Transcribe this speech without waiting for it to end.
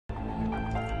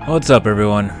What's up,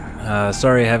 everyone?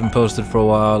 Sorry I haven't posted for a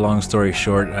while. Long story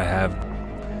short, I have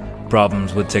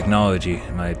problems with technology.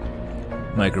 My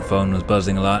microphone was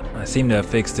buzzing a lot. I seem to have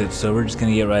fixed it, so we're just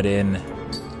gonna get right in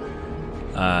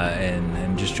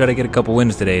and just try to get a couple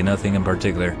wins today. Nothing in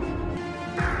particular.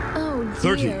 Oh,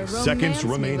 30 seconds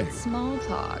remaining. Small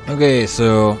talk. Okay,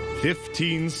 so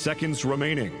 15 seconds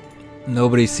remaining.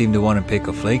 nobody seemed to want to pick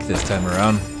a flake this time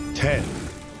around. 10,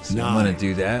 So 9, I'm gonna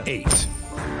do that. 8,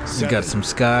 We 7, got some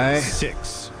sky.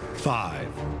 6, 5.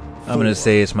 I'm gonna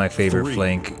say it's my favorite 3,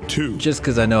 flank, 2, just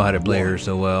because I know how to play her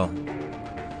so well.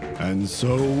 and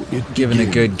so it Given a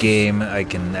good begins. game, I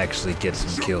can actually get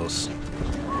some kills.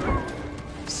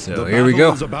 So The here we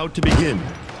battle go. is about to begin.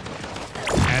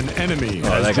 An enemy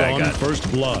has that guy drawn got first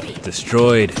blood.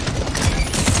 Destroyed.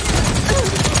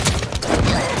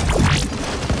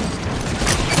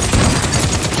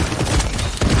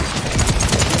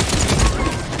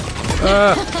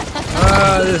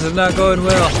 This is not going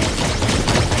well.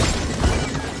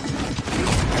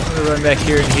 I'm gonna run back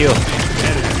here and heal.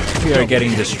 We are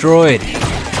getting destroyed.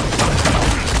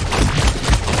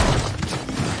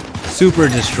 Super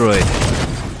destroyed.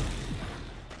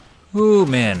 Ooh,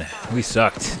 man, we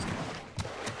sucked.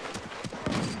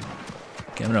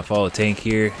 Okay, I'm gonna follow tank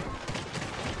here.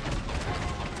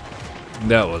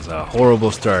 That was a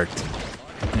horrible start.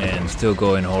 And still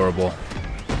going horrible.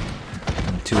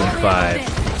 I'm 2 and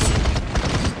 5.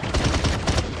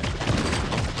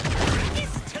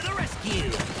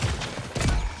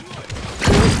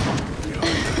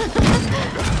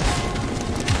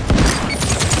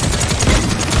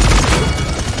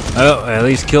 Oh, I at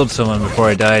least killed someone before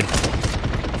I died.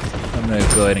 I'm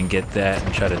gonna go ahead and get that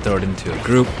and try to throw it into a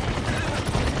group. To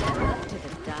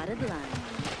the dotted line.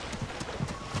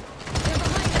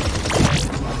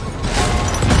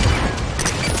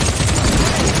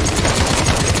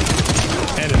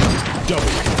 Enemy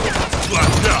double.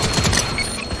 Flashed out.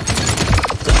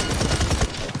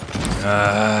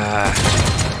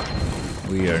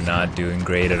 We are not doing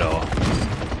great at all.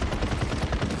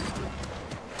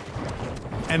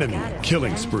 Enemy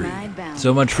killing spree.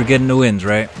 So much for getting the wins,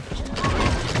 right?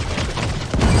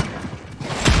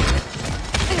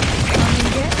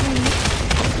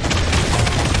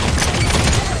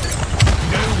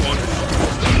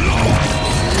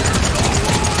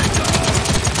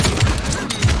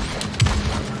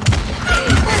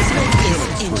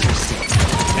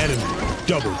 Enemy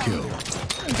double kill.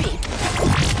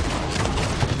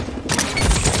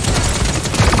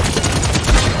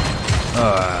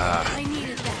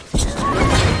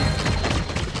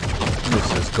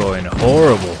 This is going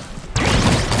horrible.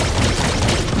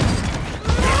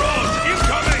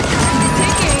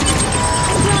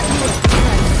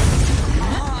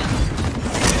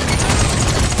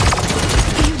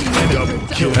 Double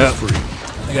killing Yep. spree.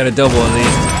 I got a double at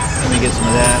least. Let me get some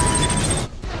of that.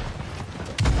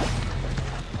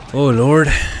 Oh Lord,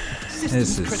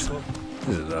 this is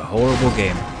a horrible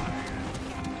game.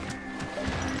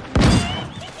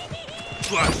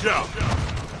 Flash out.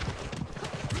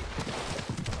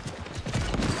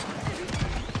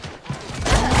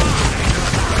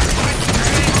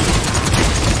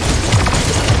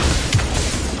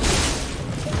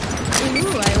 Ooh,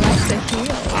 I like the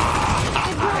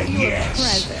heel.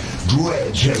 Yes.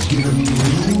 Dredge has given me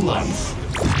new life.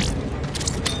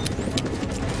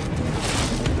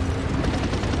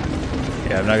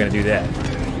 Yeah, I'm not gonna do that.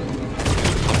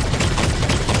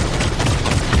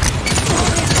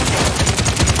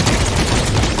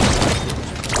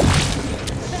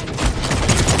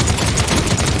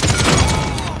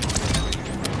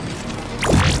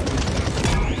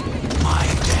 My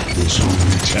death is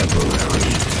only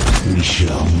temporary. We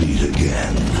shall meet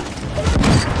again.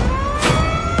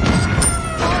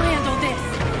 I'll handle this.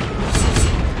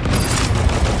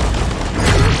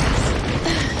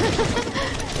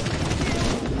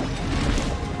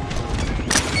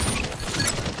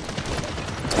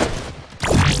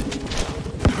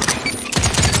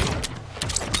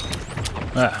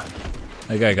 Ah,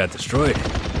 that guy got destroyed.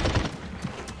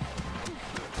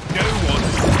 No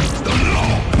one.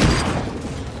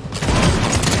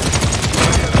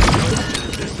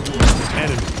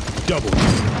 Enemy double kill.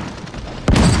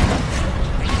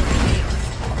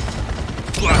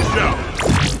 Flash out.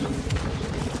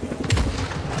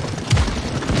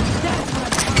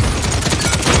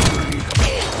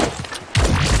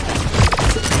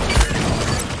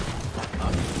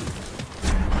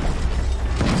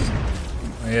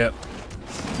 Yep.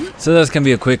 So that's gonna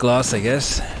be a quick loss, I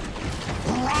guess.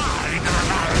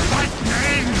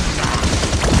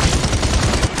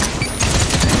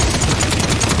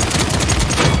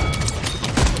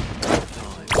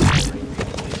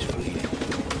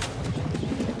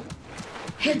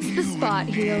 Hits the spot,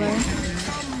 healer.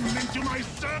 Come into my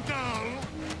circle.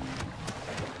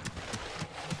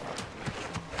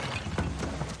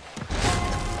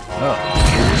 Oh,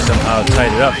 we somehow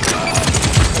tied it up.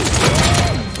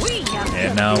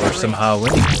 And now we're somehow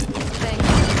winning.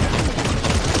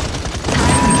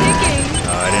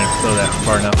 Oh, I didn't throw that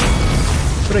far enough.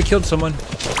 But I killed someone.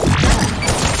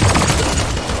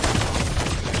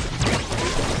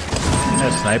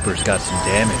 That sniper's got some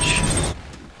damage.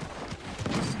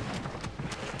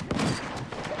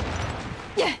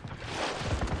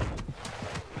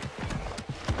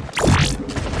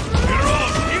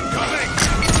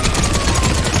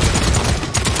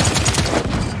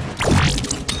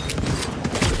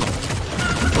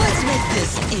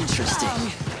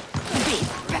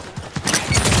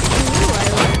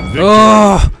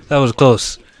 Oh, that was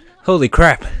close. Holy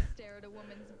crap.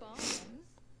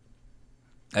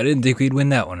 I didn't think we'd win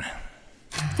that one.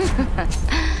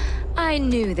 I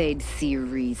knew they'd see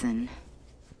reason.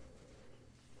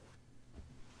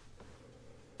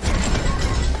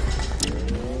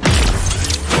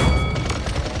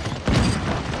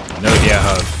 No idea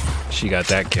how she got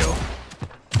that kill.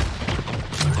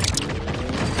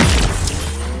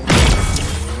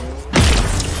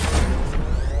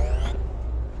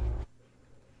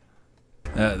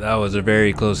 That was a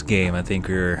very close game. I think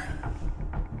we were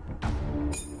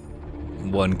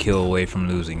one kill away from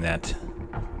losing that.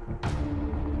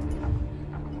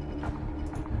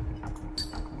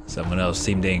 Someone else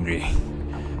seemed angry.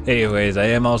 Anyways, I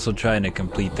am also trying to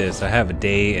complete this. I have a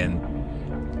day and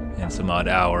some odd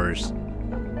hours.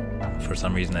 For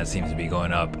some reason that seems to be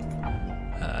going up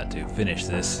to finish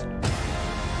this.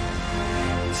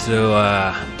 So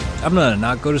I'm gonna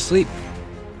not go to sleep.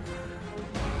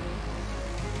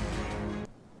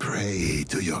 Pray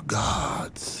to your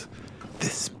gods. The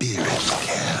spirits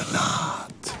care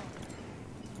not.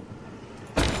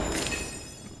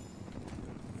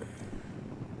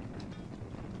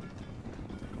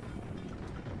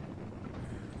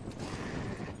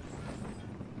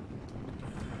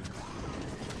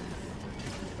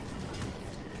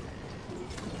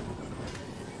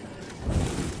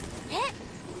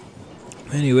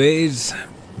 Anyways,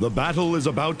 The battle is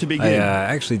about to I begin.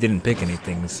 actually didn't pick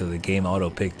anything, so the game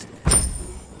auto-picked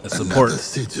a support Another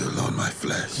sigil on my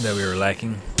flesh. that we were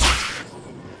lacking.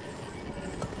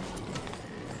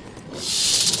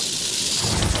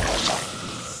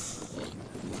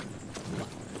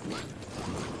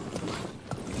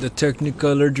 The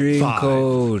Technicolor Dream 5,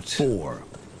 Coat. 4,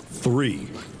 3,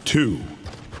 2,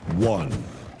 1.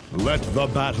 Let the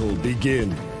battle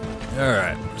begin.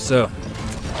 Alright, so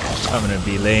I'm gonna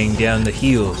be laying down the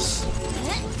heals.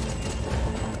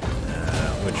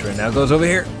 Which right now goes over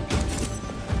here.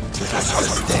 First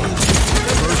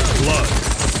blood.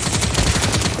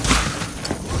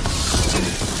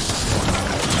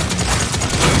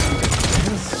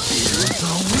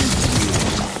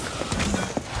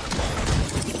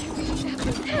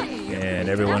 And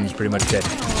everyone's pretty much dead.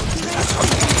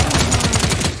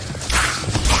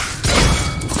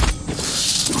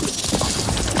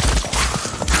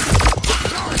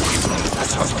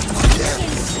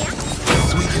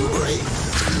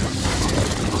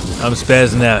 I'm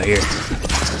spazzing out here.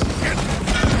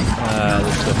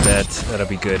 Let's put that. That'll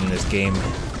be good in this game.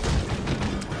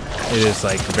 It is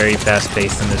like very fast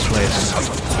paced in this place.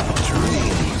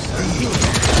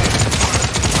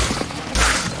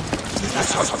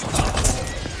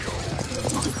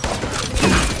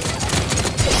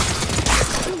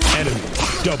 Enemy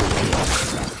double kill.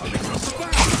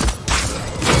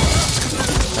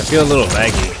 I feel a little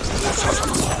laggy.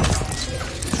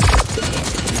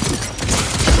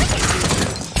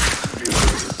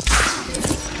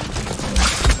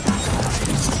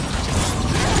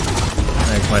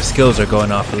 Like my skills are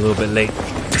going off a little bit late.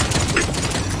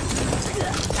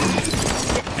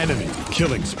 Enemy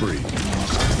killing spree.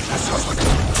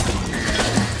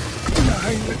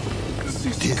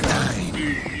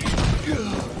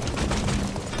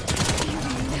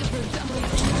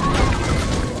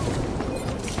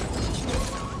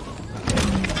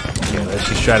 Yeah, let's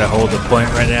just try to hold the point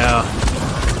right now.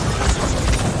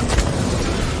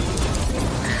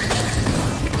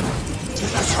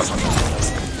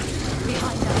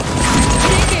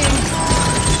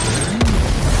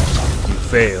 You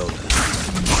failed.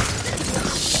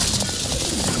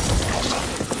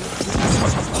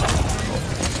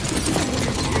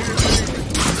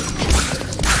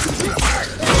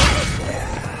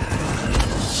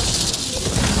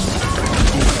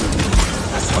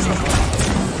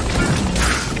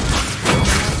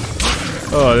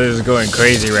 Oh, this is going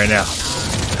crazy right now.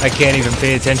 I can't even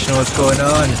pay attention to what's going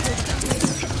on.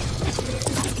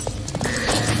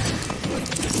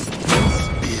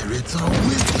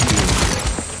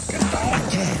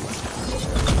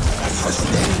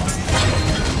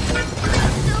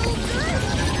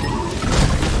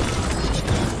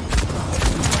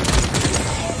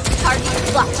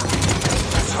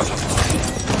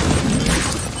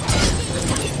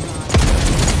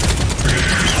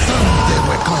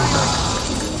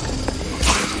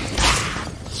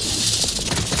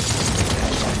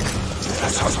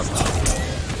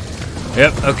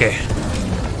 Yep, okay.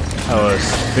 I was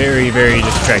very, very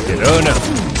distracted. Oh no.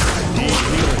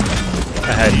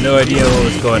 I had no idea what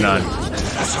was going on.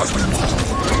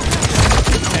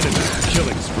 Enemy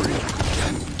killing spree.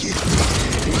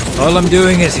 All I'm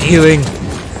doing is healing.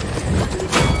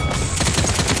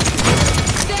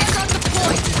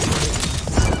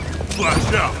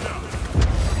 Flash out.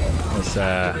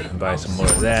 Let's buy some more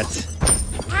of that.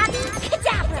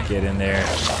 Get in there.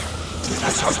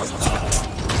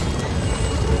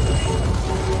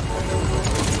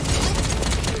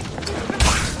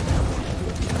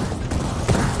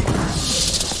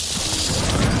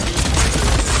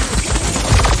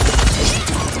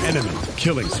 Enemy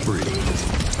killing spree.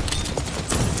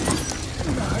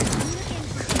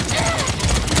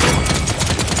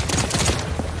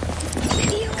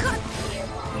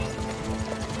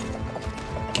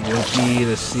 Okey-dokey,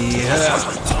 let's see.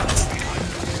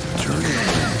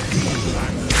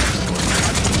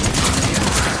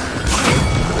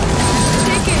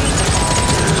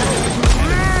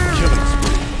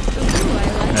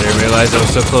 I didn't realize I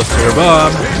was so close to her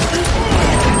bomb.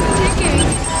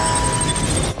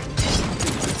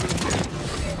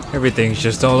 Everything's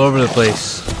just all over the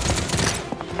place.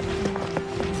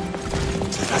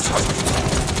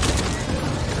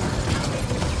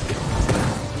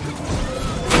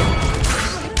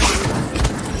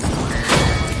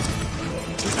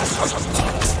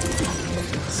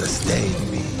 Sustain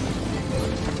me.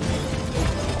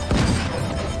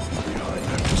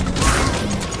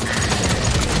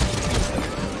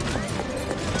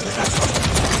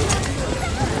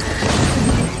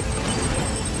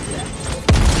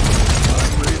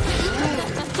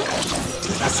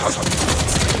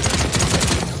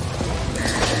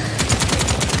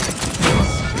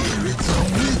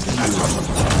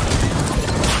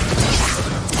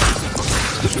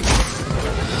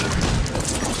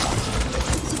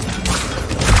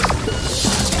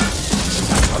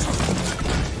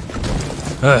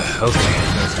 Okay,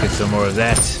 let's get some more of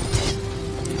that.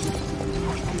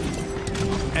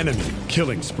 Enemy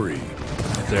killing spree.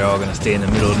 If they're all gonna stay in the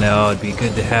middle now, it'd be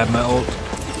good to have my ult.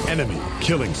 Enemy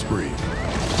killing spree.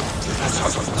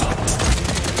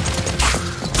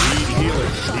 Need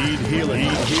healing. Need healing.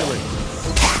 Need healing.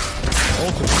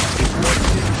 Ultimate is ready.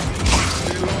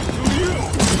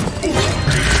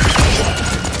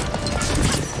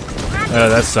 Oh,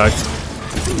 that sucked.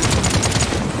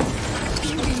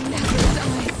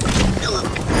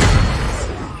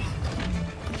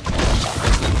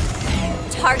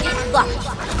 Target locked.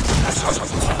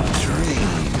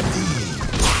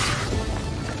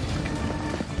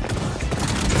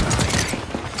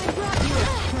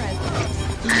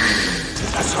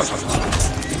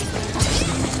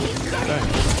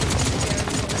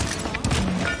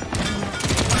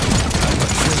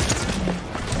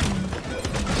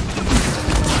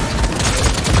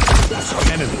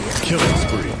 Enemy killing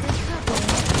spree.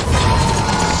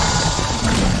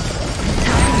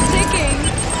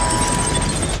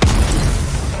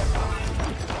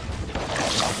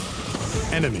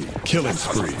 Enemy killing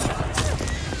spree.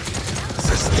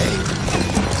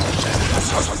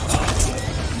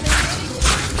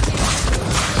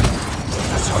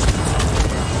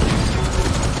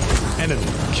 Enemy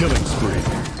killing spree.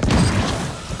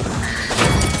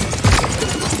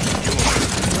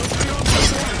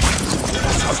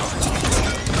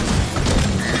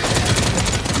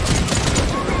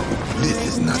 This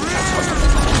is not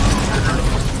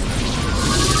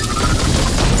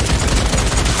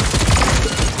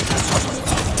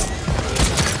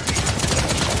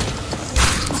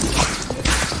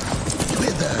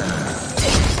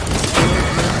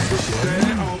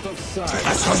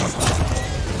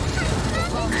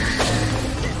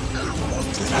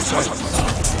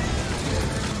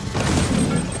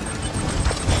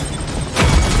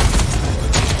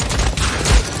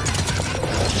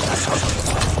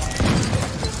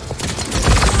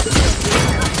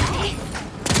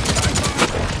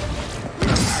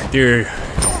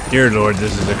Dear Lord,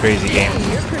 this is a crazy game.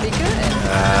 You're pretty good.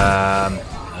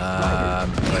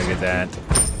 Look at that.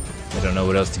 I don't know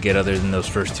what else to get other than those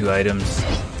first two items.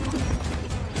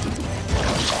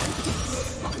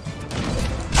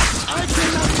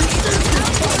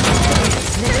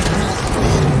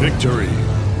 Victory.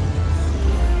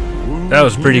 That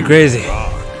was pretty crazy.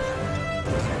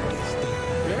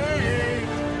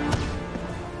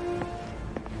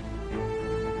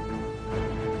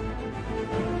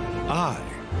 I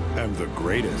am the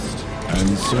greatest.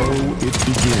 And so it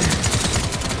begins.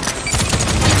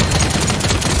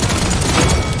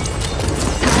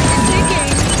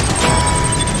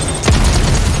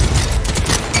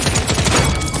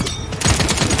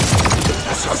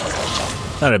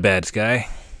 Not a bad sky.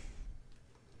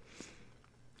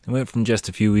 I went from just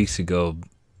a few weeks ago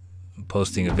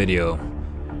posting a video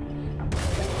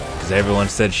because everyone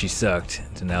said she sucked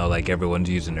to now like everyone's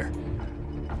using her.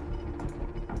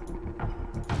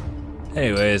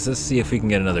 Anyways, let's see if we can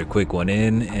get another quick one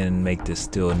in and make this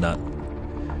still not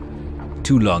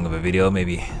too long of a video.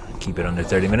 Maybe keep it under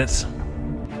 30 minutes.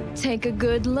 Take a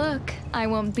good look. I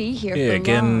won't be here Yeah, for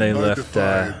again, long. they left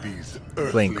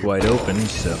Blink wide open,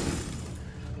 so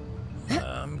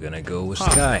I'm gonna go with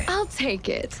Sky. I'll take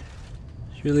it.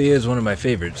 She really is one of my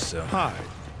favorites, so Hi.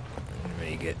 let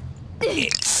me get.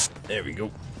 There we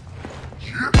go.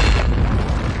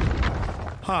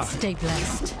 Hi. Stay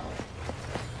blessed.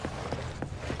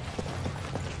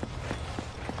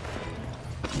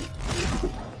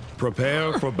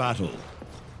 Prepare for battle.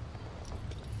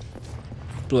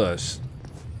 Plus,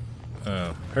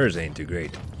 hers ain't too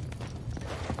great.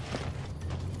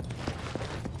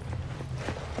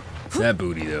 That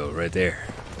booty though, right there.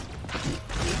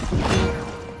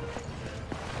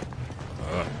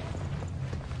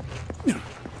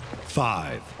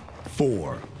 5,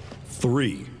 4,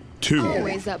 3, 2,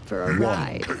 Always up for a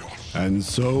ride. and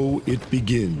so it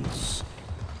begins.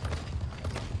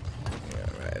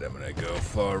 Alright, I'm gonna go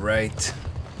far right.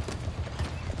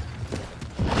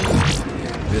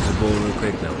 Invisible real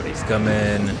quick, nobody's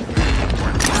coming.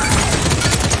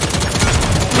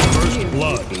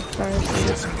 Blood.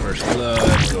 Get some first blood,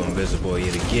 go invisible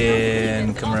yet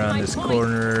again. Come around this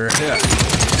corner. Yeah.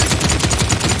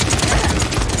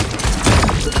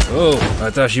 Oh, I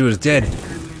thought she was dead.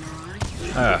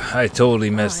 Ah, I totally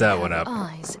messed that one up.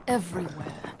 Eyes everywhere.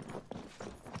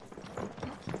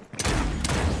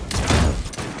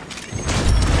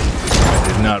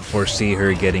 I did not foresee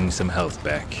her getting some health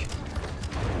back.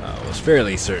 I was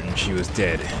fairly certain she was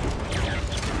dead.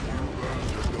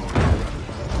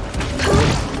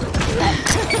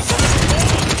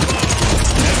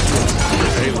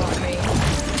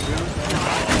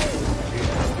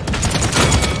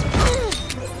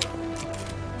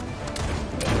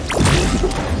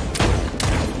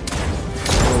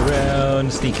 Go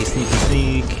around, sneaky, sneaky,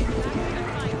 sneak.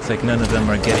 Looks like none of them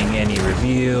are getting any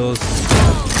reveals.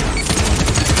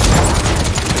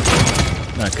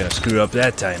 Not gonna screw up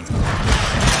that time.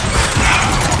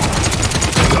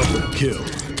 Double kill.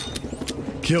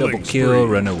 Killing Double kill,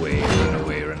 spree. run away, run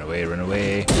away, run away, run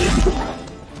away.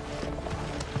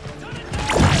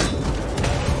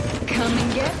 Come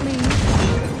and get me.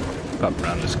 Pop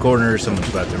around this corner, someone's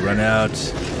about to run out.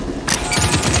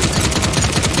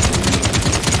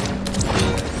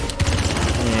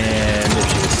 And there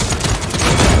she is.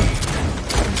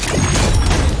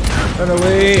 Run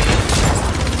away!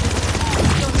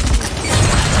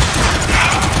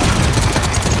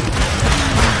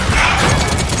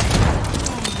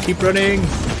 Keep running!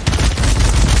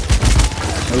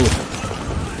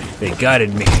 Oh, they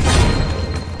guided me.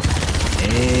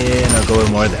 And I'll go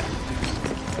with more of that.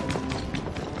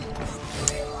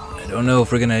 I don't know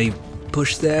if we're gonna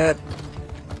push that.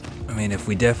 I mean, if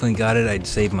we definitely got it, I'd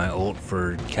save my ult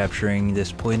for capturing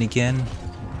this point again.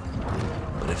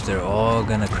 But if they're all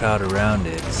gonna crowd around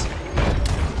it,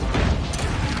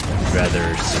 I'd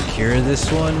rather secure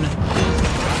this one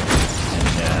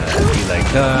and be like,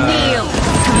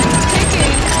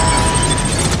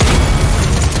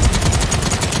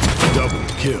 Double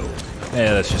kill.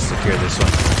 yeah, let's just secure this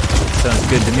one. Sounds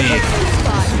good to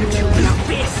me.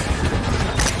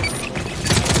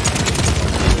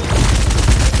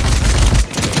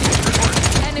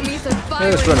 Enemies are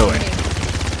firing Let's run on away. me.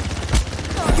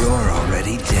 You're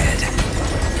already dead.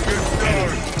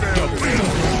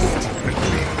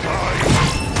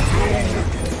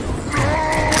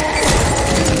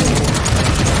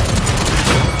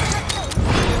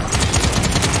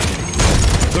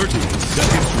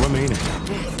 Seconds remaining.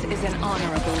 This is an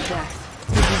honorable death.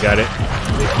 Think we got it.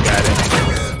 Think we got it.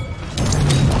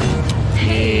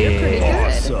 Hey, you're pretty good.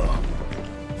 Awesome.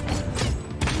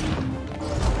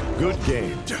 Good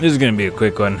game. This is gonna be a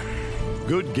quick one.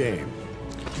 Good game.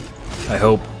 I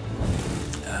hope.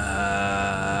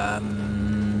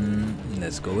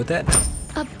 Let's go with that.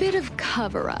 A bit of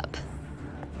cover-up.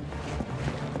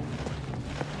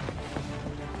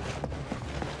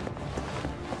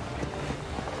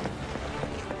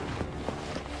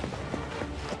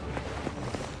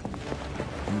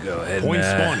 Go ahead Point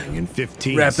and spawning in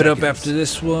 15 wrap it up seconds. after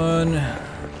this one.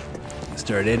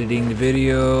 Start editing the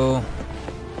video.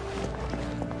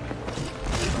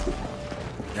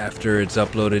 After it's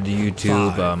uploaded to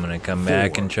YouTube, 5, I'm gonna come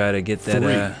back 4, and try to get that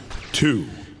 3, 2,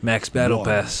 max battle 1.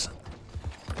 pass.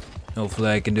 Hopefully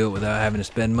I can do it without having to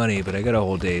spend money, but I got a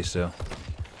whole day, so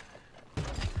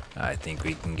I think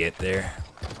we can get there.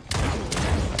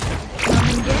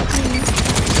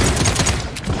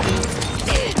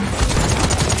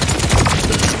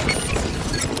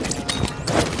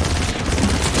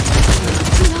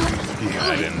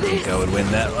 I didn't think I would win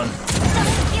that one.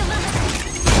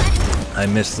 I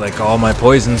missed like all my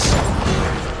poisons.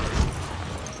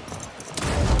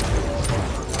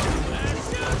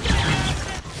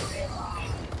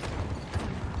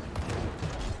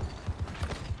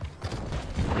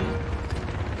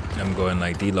 I'm going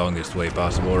like the longest way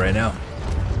possible right now.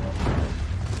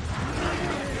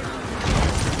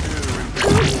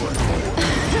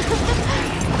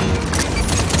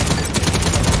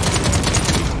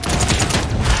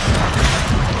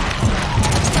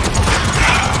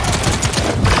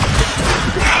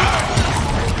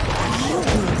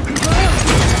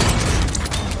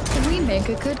 We make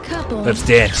a good couple. Let's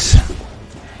dance.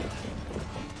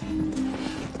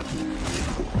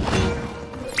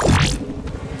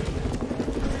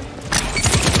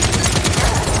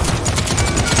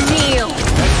 Kneel.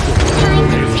 Time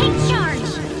to take charge.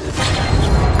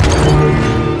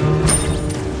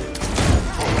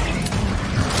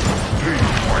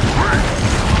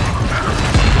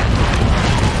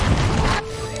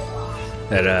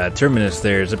 That Terminus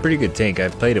there is a pretty good tank.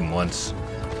 I've played him once.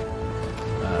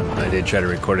 I did try to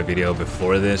record a video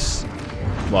before this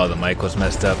while the mic was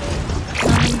messed up.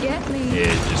 Come and get me.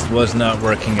 It just was not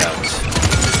working out.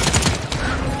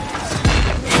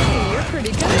 Hey, you're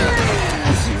pretty good.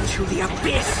 To the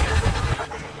abyss.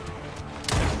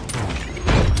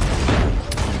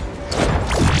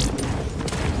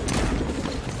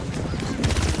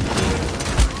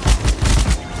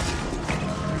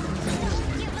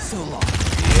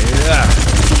 Yeah.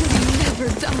 Never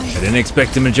die. I didn't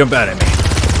expect him to jump out at me.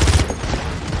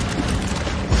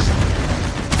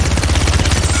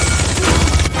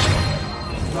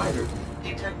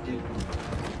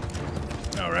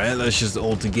 Alright, let's just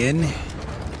ult again.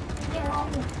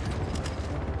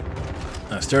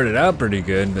 I started out pretty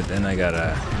good, but then I got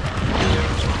a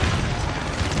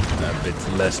bit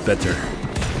less better.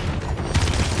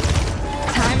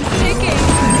 Time's ticking.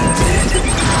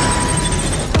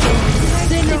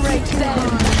 Incinerate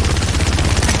them.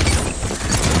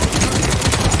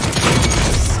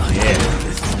 Yeah.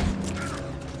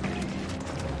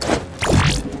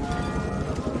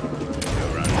 Go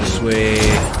around this way.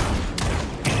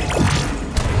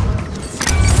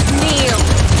 Kneel.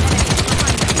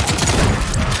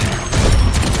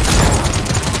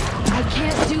 I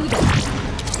can't do that.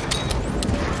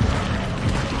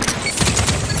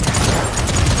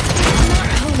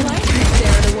 Politely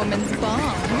stare at a woman's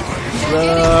bomb.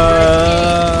 Run!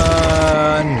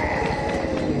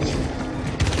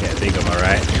 Yeah, I think I'm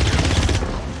alright.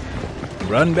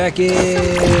 Run back in!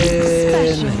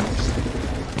 Special.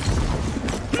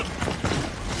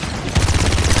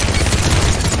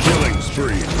 Killing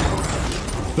spree.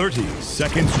 30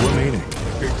 seconds remaining.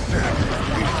 Make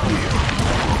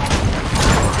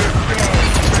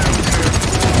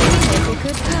a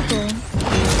good couple.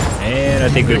 And I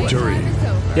think we win. Victory.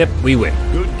 Yep, we win.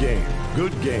 Good game.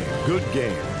 Good game. Good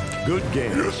game. Good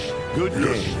game. Yes. Good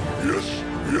game.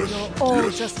 All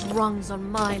just rungs on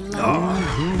my line.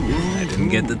 I didn't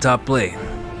get the top play.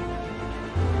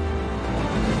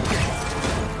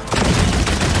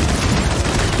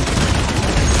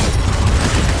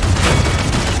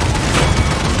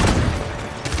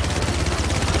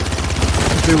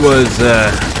 It was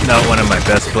not one of my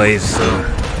best plays, so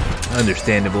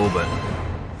understandable, but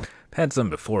I've had some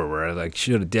before where I like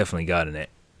should have definitely gotten it.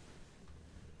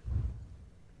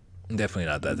 Definitely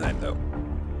not that time though.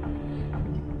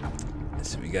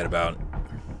 So we got about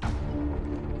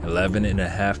 11 and a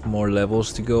half more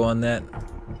levels to go on that.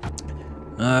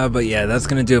 But yeah, that's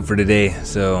gonna do it for today.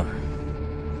 So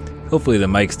hopefully the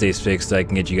mic stays fixed so I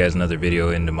can get you guys another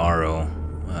video in tomorrow.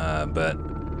 But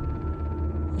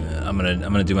I'm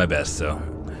gonna do my best. So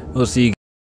we'll see you